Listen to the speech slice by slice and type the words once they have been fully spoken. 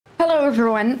Hello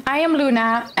everyone, I am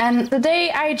Luna, and today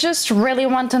I just really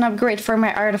want an upgrade for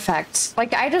my artifacts.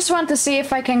 Like, I just want to see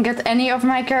if I can get any of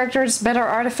my characters better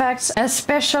artifacts,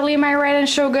 especially my Raiden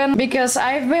Shogun, because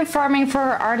I've been farming for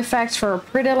her artifacts for a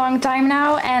pretty long time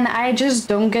now, and I just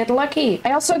don't get lucky.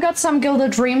 I also got some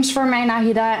Gilded Dreams for my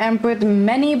Nahida and put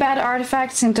many bad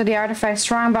artifacts into the artifact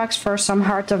strongbox for some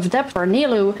Heart of Depth for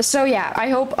Nilu. So yeah, I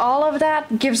hope all of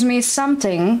that gives me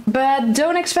something, but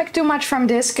don't expect too much from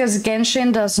this, because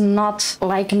Genshin does not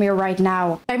like me right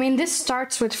now. I mean, this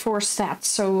starts with 4 stats,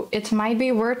 so it might be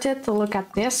worth it to look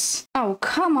at this. Oh,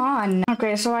 come on.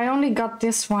 Okay, so I only got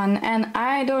this one, and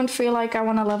I don't feel like I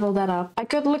want to level that up. I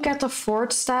could look at the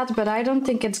 4th stat, but I don't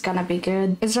think it's gonna be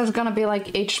good. It's just gonna be like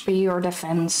HP or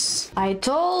defense. I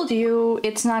told you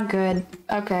it's not good.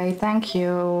 Okay, thank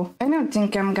you. I don't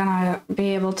think I'm gonna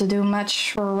be able to do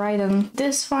much for Raiden.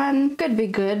 This one could be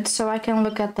good, so I can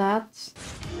look at that.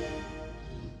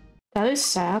 That is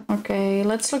sad. Okay,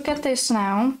 let's look at this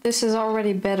now. This is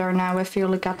already better now if you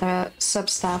look at the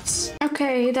substats.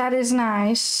 Okay, that is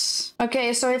nice.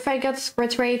 Okay, so if I get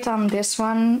crit rate on this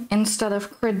one instead of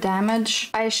crit damage,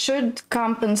 I should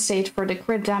compensate for the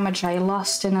crit damage I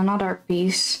lost in another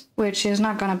piece, which is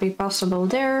not gonna be possible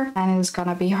there, and it's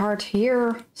gonna be hard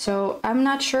here. So I'm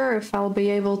not sure if I'll be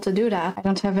able to do that. I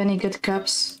don't have any good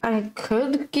cups. I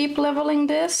could keep leveling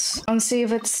this and see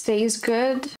if it stays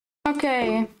good.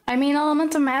 Okay, I mean,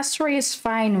 Elemental Mastery is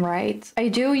fine, right? I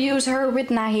do use her with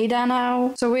Nahida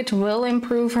now, so it will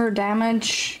improve her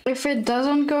damage. If it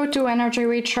doesn't go to Energy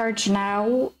Recharge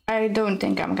now, I don't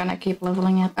think I'm gonna keep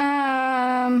leveling it.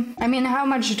 I mean, how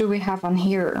much do we have on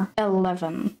here?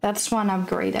 11. That's one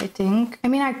upgrade, I think. I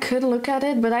mean, I could look at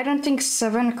it, but I don't think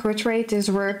 7 crit rate is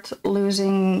worth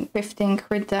losing 15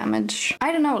 crit damage.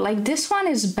 I don't know, like, this one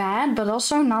is bad, but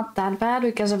also not that bad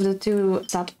because of the 2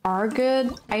 that are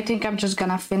good. I think I'm just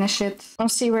gonna finish it. I'll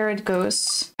see where it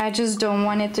goes. I just don't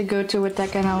want it to go to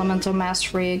Attack and Elemental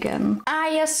Mastery again. Ah,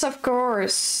 yes, of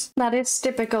course. That is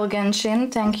typical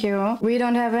Genshin, thank you. We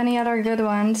don't have any other good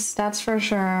ones, that's for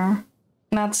sure.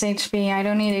 That's HP. I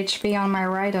don't need HP on my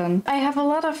Raiden. I have a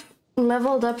lot of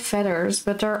leveled up feathers,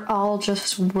 but they're all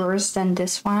just worse than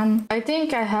this one. I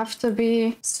think I have to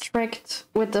be strict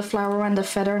with the flower and the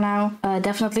feather now.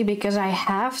 Definitely because I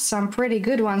have some pretty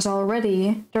good ones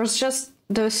already. There's just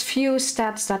those few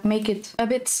stats that make it a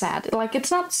bit sad. Like,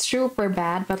 it's not super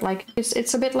bad, but like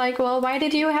it's a bit like, well, why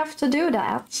did you have to do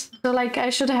that? So like, I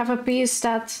should have a piece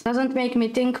that doesn't make me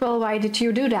think, well, why did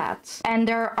you do that? And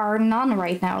there are none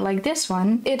right now. Like this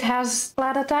one, it has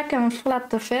flat attack and flat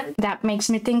defense. That makes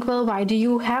me think, well, why do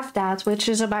you have that? Which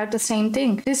is about the same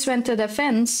thing. This went to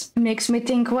defense, makes me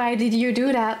think, why did you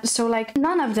do that? So like,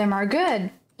 none of them are good.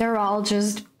 They're all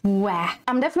just wah.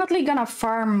 I'm definitely gonna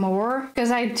farm more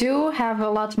because I do have a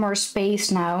lot more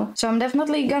space now. So I'm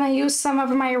definitely gonna use some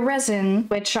of my resin,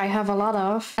 which I have a lot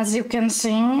of, as you can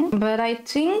see. But I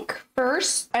think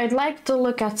first I'd like to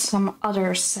look at some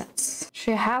other sets.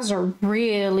 She has a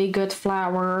really good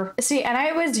flower. See, and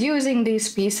I was using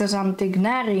these pieces on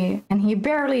Tignari, and he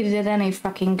barely did any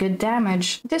fucking good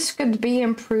damage. This could be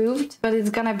improved, but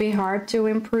it's gonna be hard to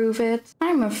improve it.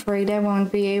 I'm afraid I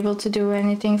won't be able to do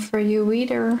anything for you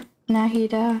either,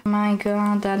 Nahida. My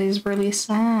god, that is really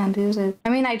sad, is it? I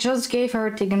mean, I just gave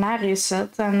her Tignari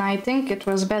set, and I think it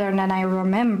was better than I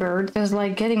remembered, because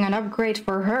like, getting an upgrade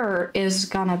for her is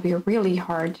gonna be really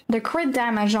hard. The crit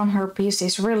damage on her piece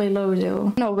is really low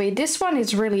though. No, wait, this one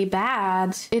is really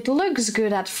bad. It looks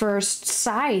good at first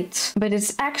sight, but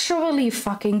it's actually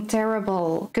fucking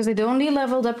terrible, because it only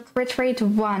leveled up crit rate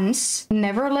once,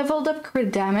 never leveled up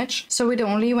crit damage, so it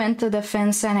only went to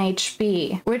defense and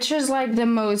HP, which is like the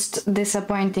most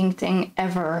disappointing thing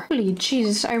ever. Holy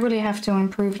Jesus, I really have to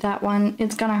improve that one.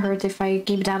 It's gonna hurt if I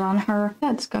keep that on her.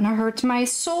 That's gonna hurt my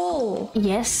soul.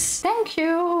 Yes, thank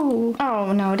you.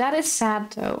 Oh no, that is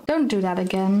sad though. Don't do that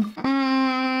again.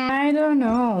 I don't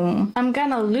know. I'm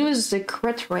gonna lose the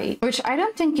crit rate, which I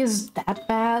don't think is that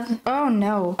bad. Oh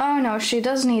no. Oh no, she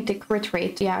does need the crit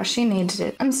rate. Yeah, she needs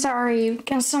it. I'm sorry.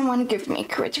 Can someone give me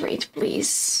crit rate,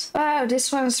 please? Wow,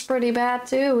 this one's pretty bad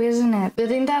too, isn't it?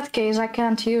 But in that case, I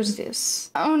can't use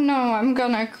this. Oh no, I'm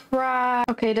gonna cry.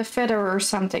 Okay, the feather or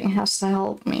something has to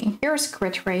help me. Here's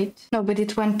crit rate. No, but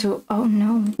it went to... Oh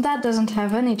no. That doesn't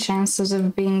have any chances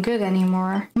of being good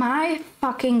anymore. My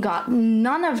fucking god.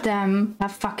 None of them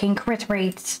have fucking crit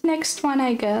rates. Next one,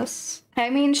 I guess. I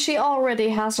mean, she already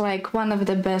has like one of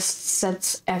the best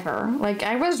sets ever. Like,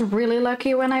 I was really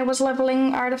lucky when I was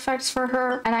leveling artifacts for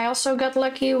her, and I also got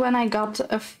lucky when I got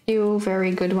a few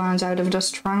very good ones out of the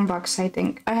strongbox, I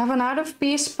think. I have an out of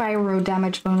piece pyro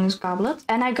damage bonus goblet,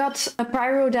 and I got a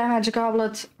pyro damage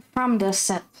goblet from the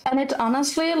set. And it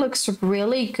honestly looks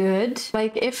really good.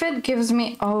 Like, if it gives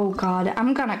me... Oh god,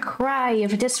 I'm gonna cry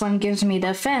if this one gives me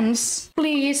defense.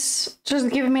 Please, just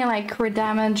give me, like, crit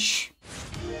damage.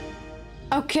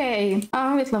 Okay.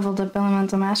 Oh, it leveled up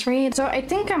Elemental Mastery. So I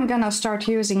think I'm gonna start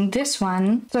using this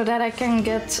one so that I can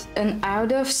get an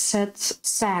out-of-set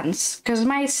Sans. Because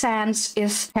my Sans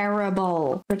is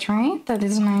terrible. Right? That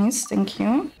is nice. Thank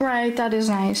you. Right, that is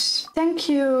nice. Thank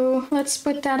you. Let's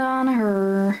put that on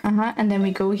her. And then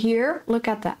we go here. Look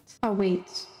at that. Oh, wait.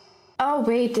 Oh,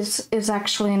 wait, this is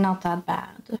actually not that bad.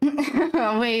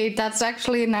 Wait, that's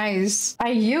actually nice. I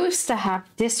used to have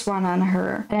this one on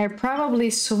her, and I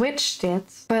probably switched it,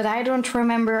 but I don't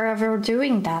remember ever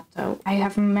doing that, though. I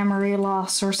have memory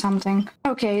loss or something.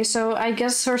 Okay, so I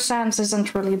guess her Sans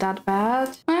isn't really that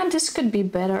bad. This could be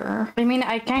better. I mean,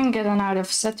 I can get an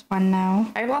out-of-set one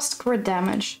now. I lost crit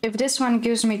damage. If this one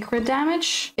gives me crit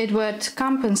damage, it would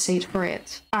compensate for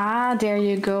it. Ah, there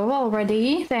you go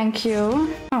already. Thank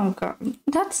you. Oh, God.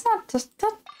 That's not just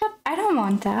that. I don't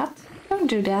want that. Don't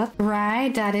do that.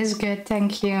 Right, that is good.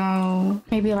 Thank you.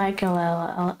 Maybe like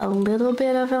a little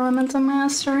bit of Elemental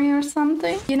Mastery or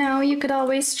something. You know, you could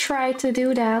always try to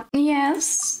do that.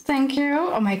 Yes, thank you.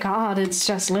 Oh my god, it's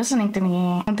just listening to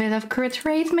me. A bit of crit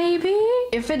rate, maybe?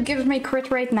 If it gives me crit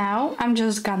rate now, I'm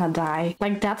just gonna die.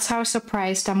 Like, that's how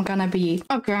surprised I'm gonna be.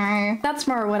 Okay, that's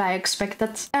more what I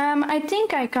expected. I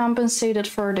think I compensated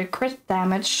for the crit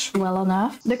damage well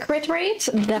enough. The crit rate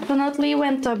definitely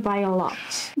went up by a lot.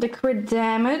 The crit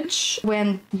damage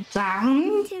went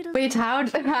down. Wait, how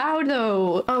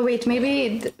though? Oh wait,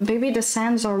 maybe the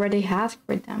Sans already had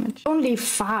crit damage. Only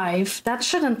 5. That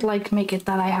shouldn't like make it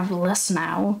that I have less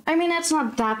now. I mean, it's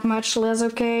not that much less,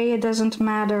 okay? It doesn't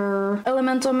matter.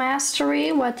 Elemental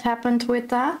Mastery, what happened with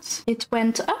that? It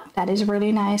went up. That is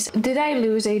really nice. Did I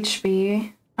lose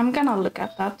HP? I'm gonna look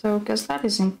at that though, because that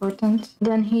is important.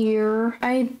 Then here,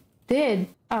 I did.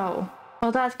 Oh.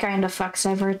 Well, that kind of fucks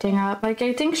everything up. Like,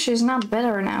 I think she's not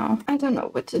better now. I don't know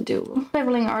what to do.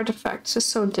 Leveling artifacts is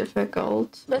so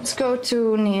difficult. Let's go to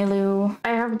Nilu. I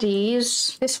have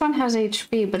these. This one has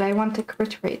HP, but I want the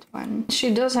crit rate one.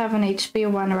 She does have an HP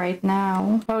one right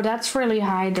now. Oh, that's really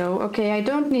high though. Okay, I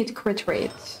don't need crit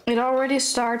rate. It already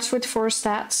starts with 4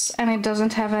 stats, and it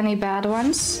doesn't have any bad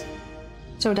ones.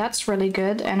 So that's really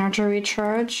good. Energy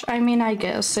recharge. I mean, I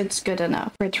guess it's good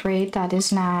enough. Crit rate, that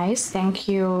is nice. Thank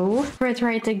you. Crit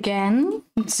rate again.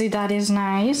 Let's see, that is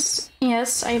nice.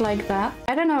 Yes, I like that.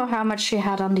 I don't know how much she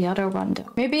had on the other one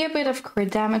though. Maybe a bit of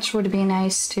crit damage would be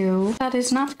nice too. That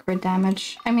is not crit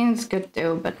damage. I mean, it's good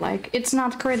too, but like, it's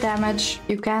not crit damage.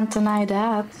 You can't deny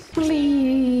that.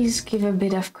 Please give a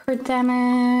bit of crit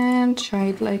damage.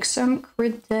 I'd like some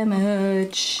crit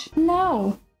damage.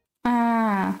 No.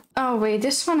 Oh wait,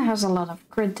 this one has a lot of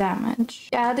crit damage.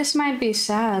 Yeah, this might be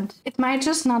sad. It might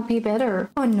just not be better.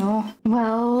 Oh no.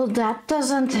 Well, that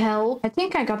doesn't help. I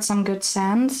think I got some good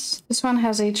Sans. This one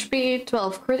has HP,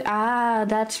 12 crit. Ah,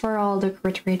 that's where all the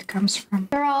crit rate comes from.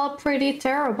 They're all pretty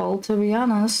terrible, to be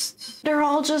honest. They're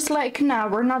all just like, nah,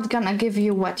 we're not gonna give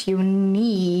you what you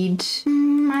need.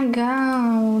 My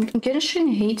god.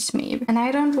 Genshin hates me, and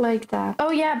I don't like that.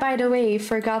 Oh yeah, by the way,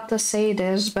 forgot to say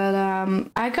this, but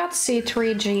I got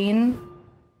C3 Gene.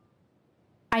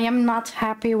 I am not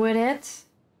happy with it.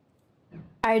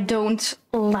 I don't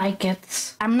like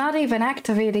it. I'm not even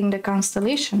activating the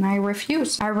constellation. I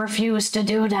refuse. I refuse to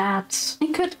do that. I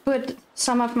could put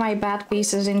some of my bad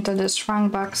pieces into the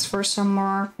shrunk box for some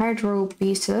more hydro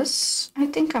pieces. I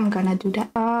think I'm gonna do that.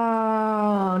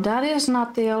 Oh, that is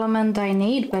not the element I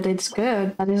need, but it's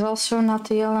good. That is also not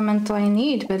the element I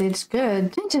need, but it's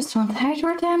good. I just want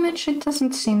hydro damage. It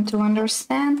doesn't seem to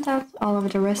understand that. All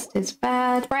of the rest is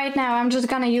bad. Right now, I'm just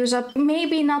gonna use up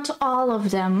maybe not all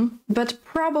of them, but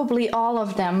probably all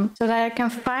of them, so that I can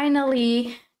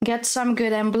finally get some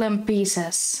good emblem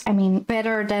pieces. I mean,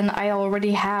 better than I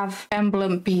already have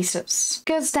emblem pieces.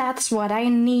 Because that's what I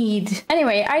need.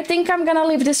 Anyway, I think I'm gonna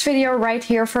leave this video right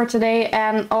here for today.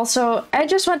 And also, I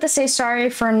just want to say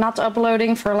sorry for not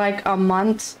uploading for like a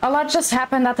month. A lot just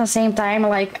happened at the same time.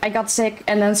 Like, I got sick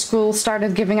and then school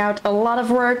started giving out a lot of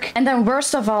work. And then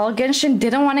worst of all, Genshin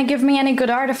didn't want to give me any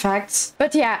good artifacts.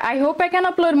 But yeah, I hope I can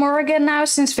upload more again now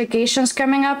since vacation's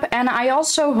coming up. And I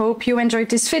also hope you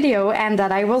enjoyed this video and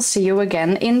that I will see you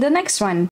again in the next one.